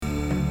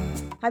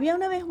Había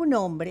una vez un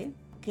hombre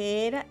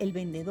que era el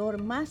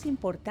vendedor más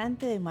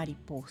importante de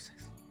mariposas.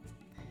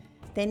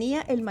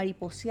 Tenía el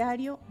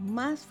mariposario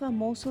más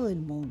famoso del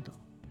mundo.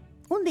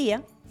 Un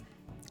día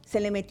se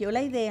le metió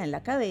la idea en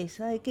la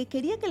cabeza de que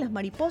quería que las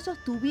mariposas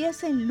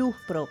tuviesen luz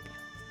propia.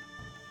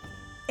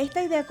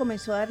 Esta idea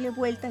comenzó a darle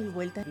vueltas y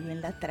vueltas y en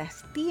la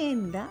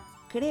trastienda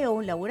creó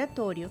un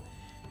laboratorio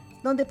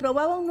donde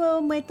probaba un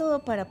nuevo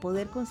método para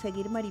poder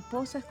conseguir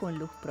mariposas con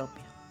luz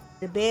propia.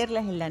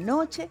 Verlas en la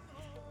noche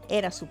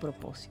era su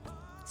propósito.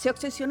 Se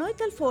obsesionó de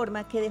tal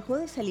forma que dejó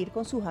de salir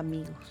con sus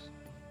amigos.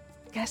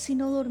 Casi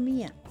no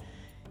dormía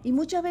y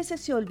muchas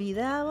veces se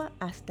olvidaba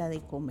hasta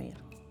de comer.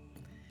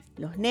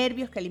 Los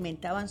nervios que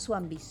alimentaban su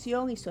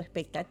ambición y su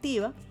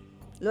expectativa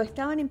lo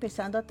estaban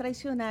empezando a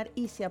traicionar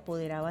y se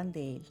apoderaban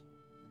de él.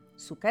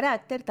 Su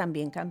carácter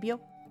también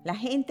cambió. La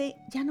gente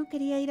ya no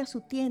quería ir a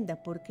su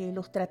tienda porque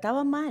los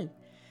trataba mal.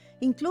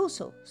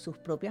 Incluso sus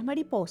propias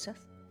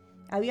mariposas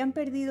habían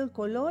perdido el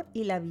color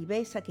y la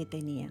viveza que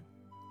tenían.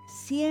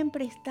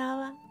 Siempre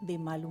estaba de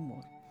mal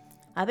humor.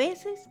 A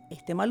veces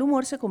este mal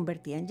humor se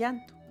convertía en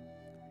llanto.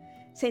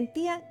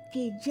 Sentía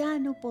que ya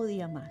no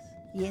podía más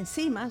y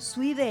encima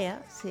su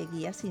idea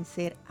seguía sin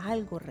ser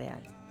algo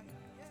real.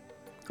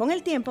 Con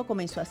el tiempo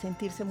comenzó a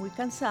sentirse muy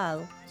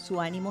cansado, su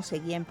ánimo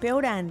seguía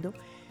empeorando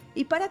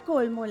y para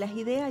colmo las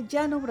ideas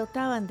ya no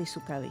brotaban de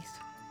su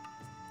cabeza.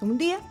 Un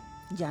día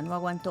ya no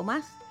aguantó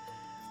más.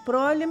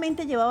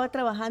 Probablemente llevaba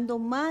trabajando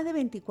más de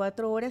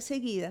 24 horas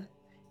seguidas,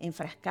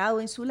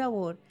 enfrascado en su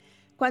labor,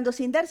 cuando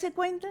sin darse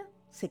cuenta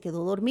se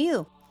quedó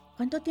dormido.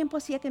 ¿Cuánto tiempo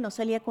hacía que no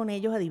salía con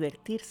ellos a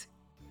divertirse?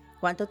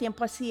 ¿Cuánto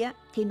tiempo hacía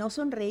que no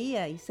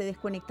sonreía y se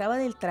desconectaba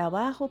del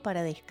trabajo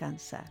para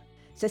descansar?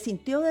 Se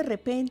sintió de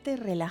repente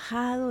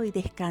relajado y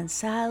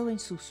descansado en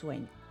su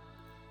sueño.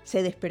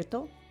 Se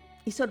despertó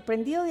y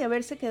sorprendido de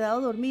haberse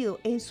quedado dormido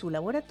en su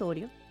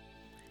laboratorio,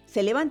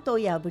 se levantó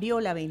y abrió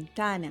la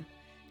ventana,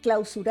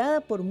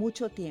 clausurada por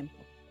mucho tiempo,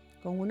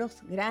 con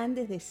unos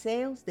grandes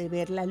deseos de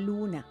ver la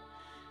luna,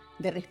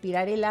 de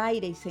respirar el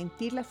aire y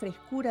sentir la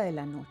frescura de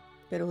la noche.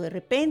 Pero de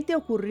repente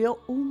ocurrió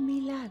un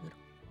milagro.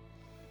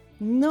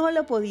 No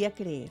lo podía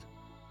creer.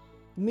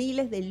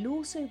 Miles de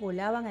luces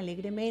volaban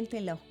alegremente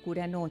en la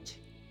oscura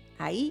noche.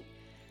 Ahí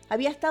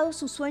había estado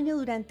su sueño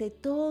durante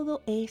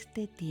todo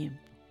este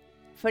tiempo,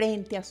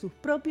 frente a sus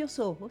propios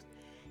ojos,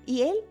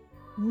 y él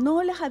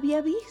no las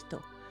había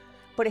visto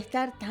por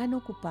estar tan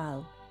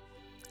ocupado.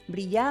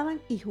 Brillaban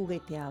y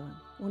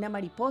jugueteaban. Una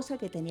mariposa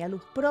que tenía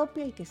luz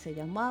propia y que se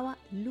llamaba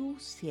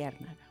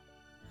Luciérnaga.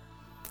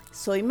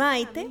 Soy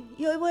Maite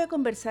y hoy voy a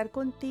conversar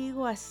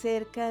contigo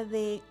acerca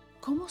de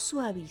cómo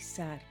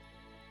suavizar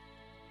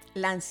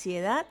la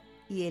ansiedad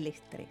y el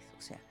estrés.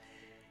 O sea,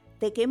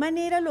 de qué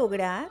manera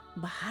lograr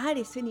bajar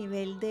ese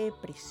nivel de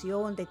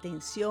presión, de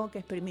tensión que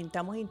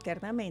experimentamos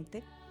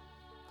internamente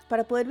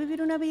para poder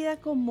vivir una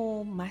vida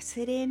como más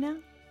serena,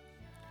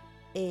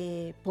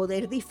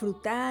 poder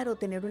disfrutar o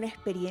tener una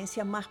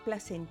experiencia más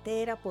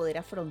placentera, poder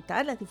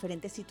afrontar las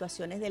diferentes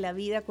situaciones de la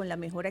vida con la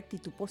mejor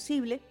actitud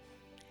posible,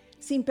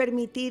 sin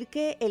permitir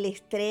que el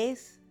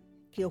estrés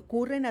que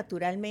ocurre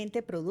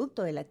naturalmente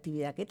producto de la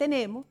actividad que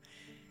tenemos,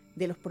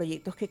 de los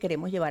proyectos que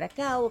queremos llevar a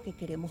cabo, que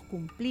queremos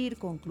cumplir,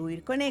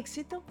 concluir con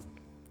éxito,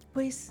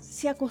 pues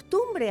se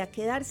acostumbre a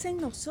quedarse en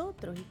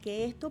nosotros y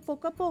que esto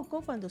poco a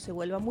poco, cuando se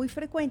vuelva muy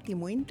frecuente y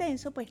muy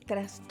intenso, pues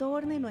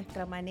trastorne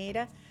nuestra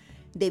manera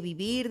de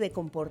vivir, de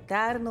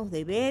comportarnos,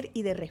 de ver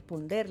y de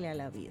responderle a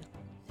la vida.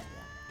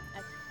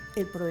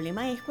 El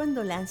problema es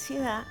cuando la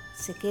ansiedad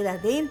se queda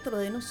dentro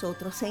de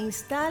nosotros, se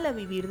instala a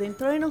vivir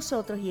dentro de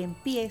nosotros y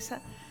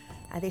empieza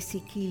a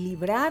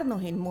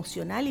desequilibrarnos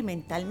emocional y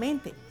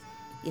mentalmente.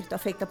 Y esto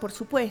afecta, por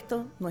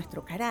supuesto,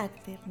 nuestro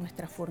carácter,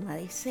 nuestra forma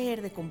de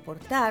ser, de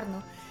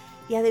comportarnos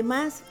y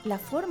además la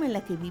forma en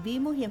la que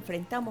vivimos y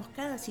enfrentamos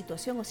cada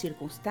situación o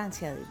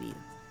circunstancia de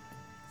vida.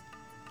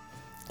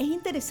 Es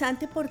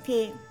interesante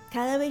porque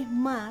cada vez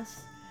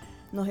más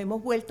nos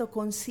hemos vuelto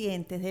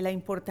conscientes de la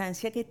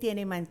importancia que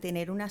tiene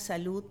mantener una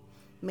salud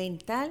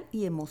mental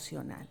y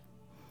emocional.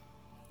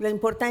 La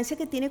importancia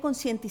que tiene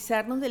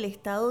concientizarnos del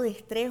estado de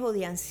estrés o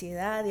de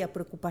ansiedad, de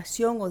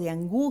preocupación o de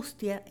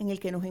angustia en el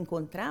que nos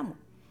encontramos.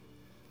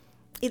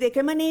 Y de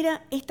qué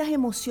manera estas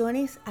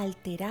emociones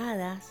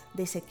alteradas,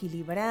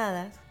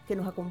 desequilibradas, que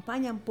nos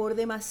acompañan por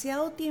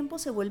demasiado tiempo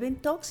se vuelven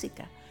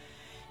tóxicas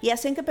y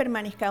hacen que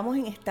permanezcamos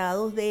en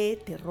estados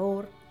de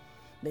terror,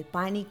 de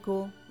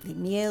pánico, de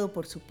miedo,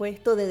 por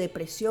supuesto, de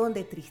depresión,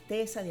 de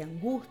tristeza, de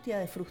angustia,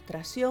 de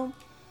frustración.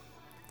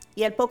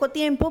 Y al poco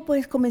tiempo,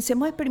 pues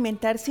comencemos a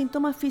experimentar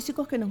síntomas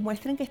físicos que nos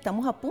muestren que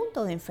estamos a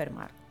punto de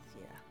enfermar.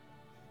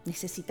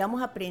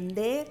 Necesitamos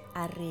aprender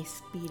a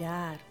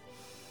respirar,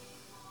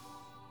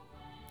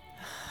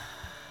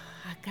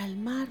 a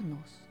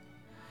calmarnos.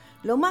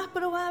 Lo más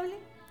probable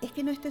es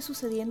que no esté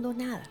sucediendo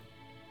nada.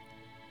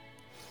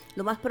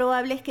 Lo más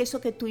probable es que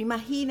eso que tú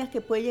imaginas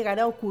que puede llegar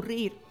a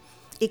ocurrir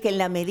y que en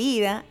la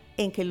medida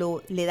en que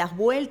le das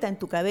vuelta en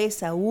tu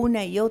cabeza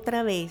una y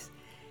otra vez,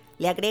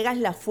 Le agregas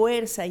la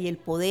fuerza y el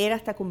poder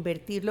hasta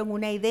convertirlo en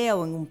una idea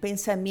o en un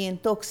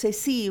pensamiento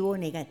obsesivo,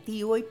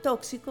 negativo y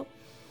tóxico,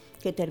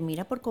 que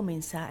termina por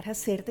comenzar a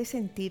hacerte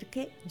sentir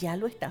que ya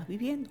lo estás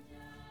viviendo.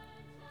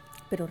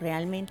 Pero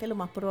realmente lo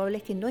más probable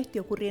es que no esté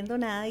ocurriendo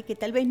nada y que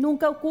tal vez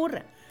nunca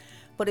ocurra.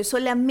 Por eso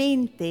la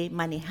mente,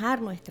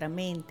 manejar nuestra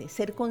mente,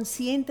 ser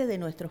consciente de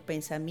nuestros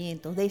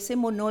pensamientos, de ese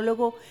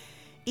monólogo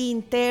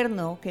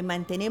interno que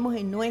mantenemos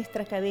en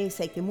nuestra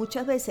cabeza y que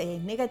muchas veces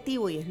es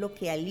negativo y es lo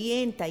que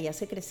alienta y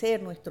hace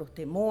crecer nuestros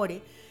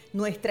temores,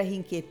 nuestras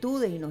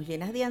inquietudes y nos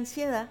llena de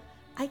ansiedad,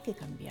 hay que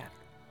cambiarlo.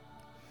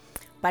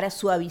 Para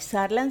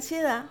suavizar la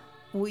ansiedad,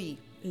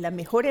 la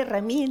mejor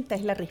herramienta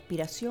es la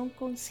respiración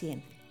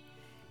consciente,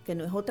 que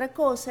no es otra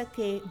cosa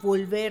que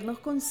volvernos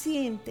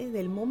conscientes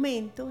del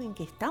momento en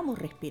que estamos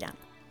respirando.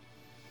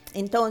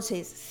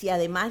 Entonces, si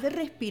además de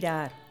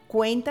respirar,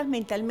 cuentas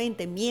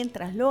mentalmente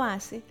mientras lo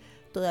haces,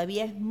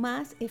 todavía es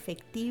más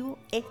efectivo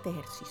este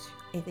ejercicio.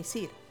 Es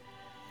decir,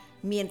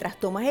 mientras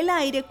tomas el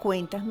aire,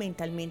 cuentas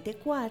mentalmente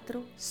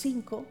 4,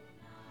 5.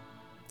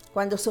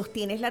 Cuando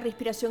sostienes la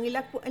respiración y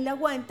la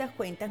aguantas,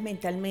 cuentas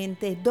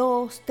mentalmente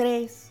 2,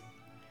 3.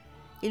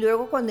 Y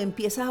luego cuando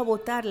empiezas a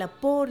botarla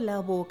por la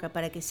boca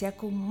para que sea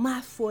con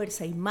más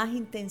fuerza y más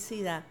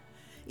intensidad,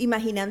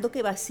 imaginando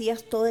que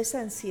vacías toda esa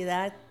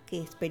ansiedad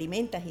que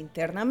experimentas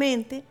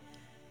internamente,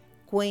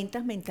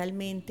 cuentas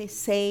mentalmente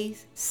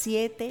 6,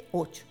 7,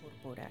 8.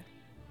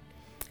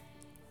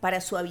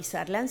 Para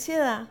suavizar la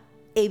ansiedad,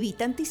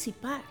 evita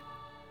anticipar.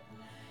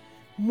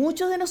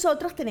 Muchos de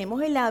nosotros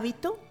tenemos el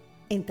hábito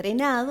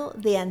entrenado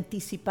de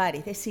anticipar,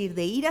 es decir,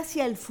 de ir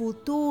hacia el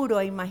futuro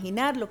a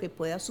imaginar lo que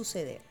pueda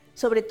suceder.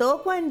 Sobre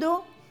todo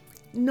cuando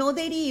no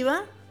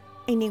deriva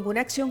en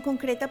ninguna acción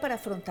concreta para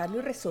afrontarlo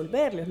y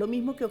resolverlo. Es lo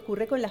mismo que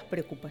ocurre con las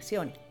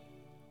preocupaciones.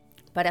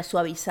 Para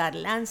suavizar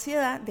la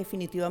ansiedad,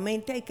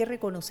 definitivamente hay que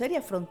reconocer y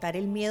afrontar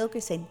el miedo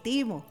que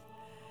sentimos.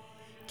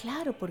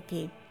 Claro,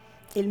 porque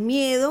el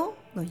miedo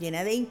nos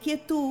llena de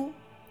inquietud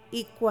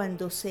y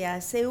cuando se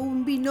hace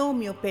un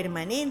binomio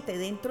permanente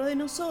dentro de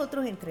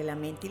nosotros, entre la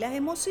mente y las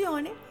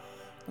emociones,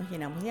 nos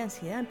llenamos de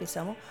ansiedad,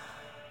 empezamos.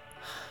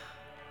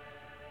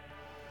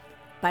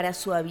 Para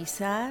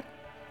suavizar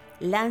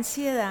la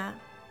ansiedad,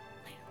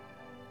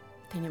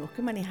 tenemos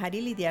que manejar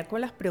y lidiar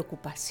con las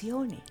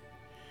preocupaciones.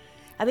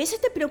 A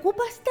veces te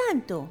preocupas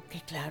tanto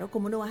que claro,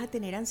 ¿cómo no vas a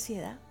tener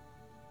ansiedad?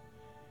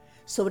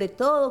 Sobre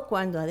todo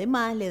cuando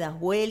además le das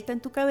vuelta en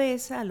tu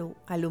cabeza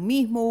a lo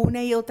mismo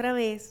una y otra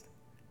vez.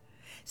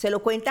 Se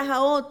lo cuentas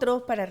a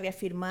otros para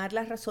reafirmar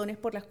las razones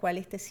por las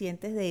cuales te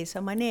sientes de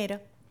esa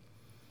manera,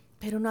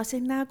 pero no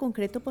haces nada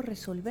concreto por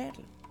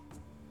resolverlo.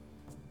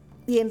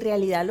 Y en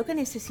realidad lo que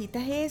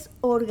necesitas es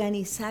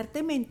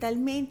organizarte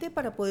mentalmente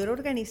para poder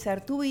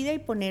organizar tu vida y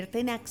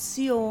ponerte en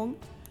acción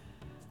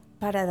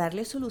para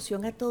darle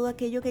solución a todo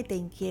aquello que te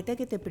inquieta,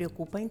 que te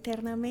preocupa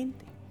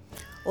internamente.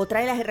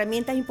 Otra de las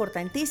herramientas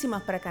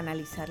importantísimas para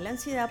canalizar la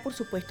ansiedad, por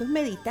supuesto, es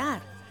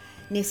meditar.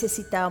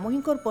 Necesitamos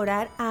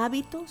incorporar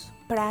hábitos,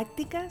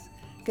 prácticas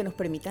que nos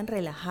permitan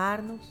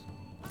relajarnos,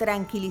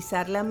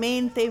 tranquilizar la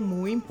mente,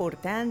 muy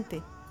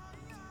importante.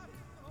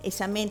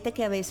 Esa mente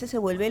que a veces se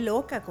vuelve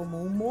loca,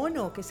 como un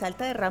mono que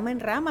salta de rama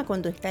en rama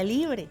cuando está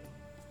libre,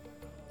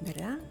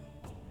 ¿verdad?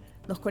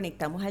 Nos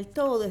conectamos al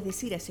todo, es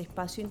decir, a ese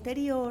espacio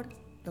interior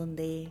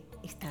donde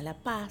está la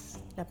paz,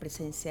 la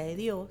presencia de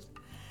Dios,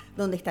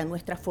 donde están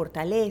nuestras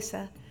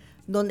fortalezas,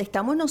 donde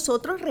estamos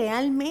nosotros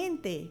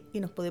realmente y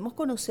nos podemos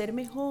conocer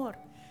mejor,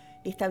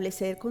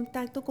 establecer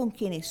contacto con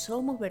quienes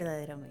somos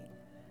verdaderamente.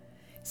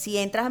 Si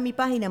entras a mi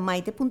página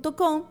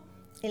maite.com,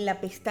 en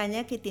la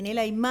pestaña que tiene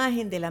la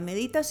imagen de la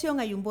meditación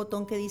hay un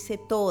botón que dice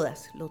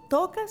todas. Lo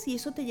tocas y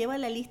eso te lleva a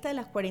la lista de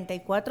las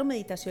 44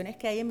 meditaciones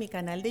que hay en mi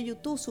canal de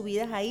YouTube,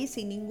 subidas ahí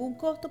sin ningún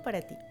costo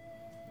para ti.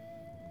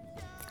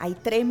 Hay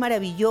 3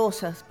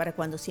 maravillosas para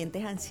cuando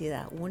sientes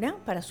ansiedad. Una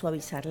para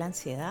suavizar la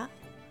ansiedad,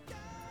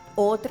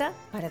 otra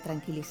para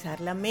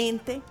tranquilizar la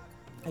mente.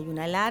 Hay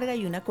una larga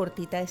y una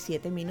cortita de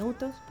 7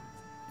 minutos.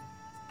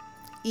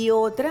 Y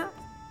otra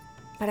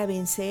para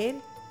vencer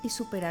y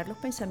superar los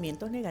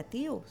pensamientos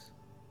negativos.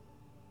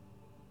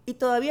 Y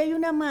todavía hay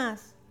una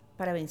más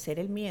para vencer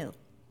el miedo.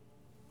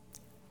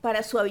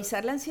 Para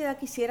suavizar la ansiedad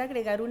quisiera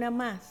agregar una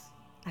más.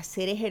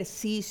 Hacer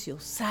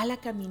ejercicio, sal a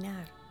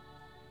caminar.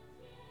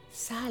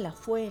 Sal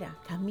afuera,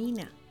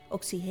 camina,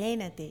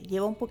 oxigénate,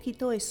 lleva un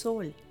poquito de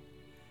sol.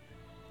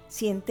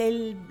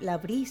 Siente la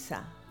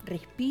brisa,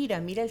 respira,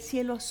 mira el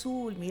cielo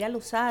azul, mira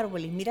los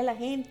árboles, mira la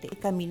gente.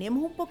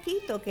 Caminemos un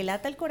poquito, que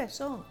lata el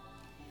corazón,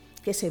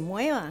 que se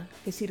mueva,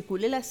 que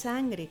circule la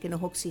sangre, que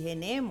nos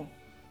oxigenemos,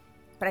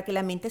 para que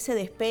la mente se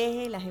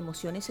despeje, las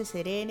emociones se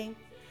serenen,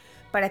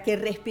 para que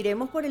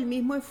respiremos por el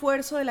mismo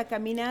esfuerzo de la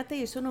caminata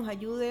y eso nos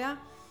ayude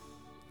a...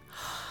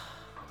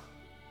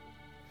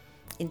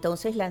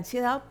 Entonces la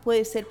ansiedad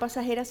puede ser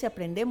pasajera si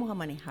aprendemos a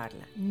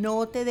manejarla.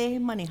 No te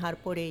dejes manejar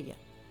por ella.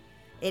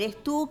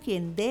 Eres tú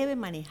quien debe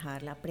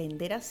manejarla.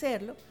 Aprender a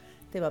hacerlo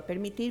te va a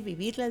permitir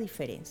vivir la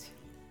diferencia.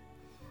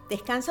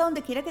 Descansa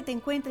donde quiera que te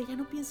encuentres. Ya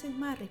no pienses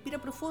más. Respira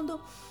profundo.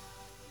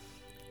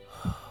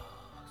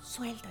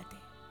 Suéltate.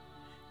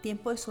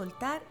 Tiempo de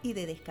soltar y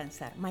de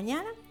descansar.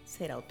 Mañana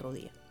será otro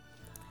día.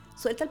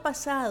 Suelta el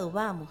pasado,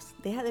 vamos.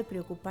 Deja de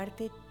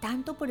preocuparte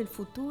tanto por el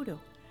futuro.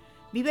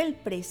 Vive el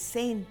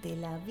presente,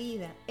 la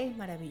vida es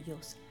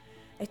maravillosa.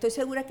 Estoy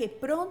segura que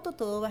pronto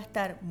todo va a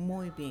estar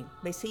muy bien.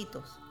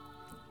 Besitos.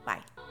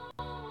 Bye.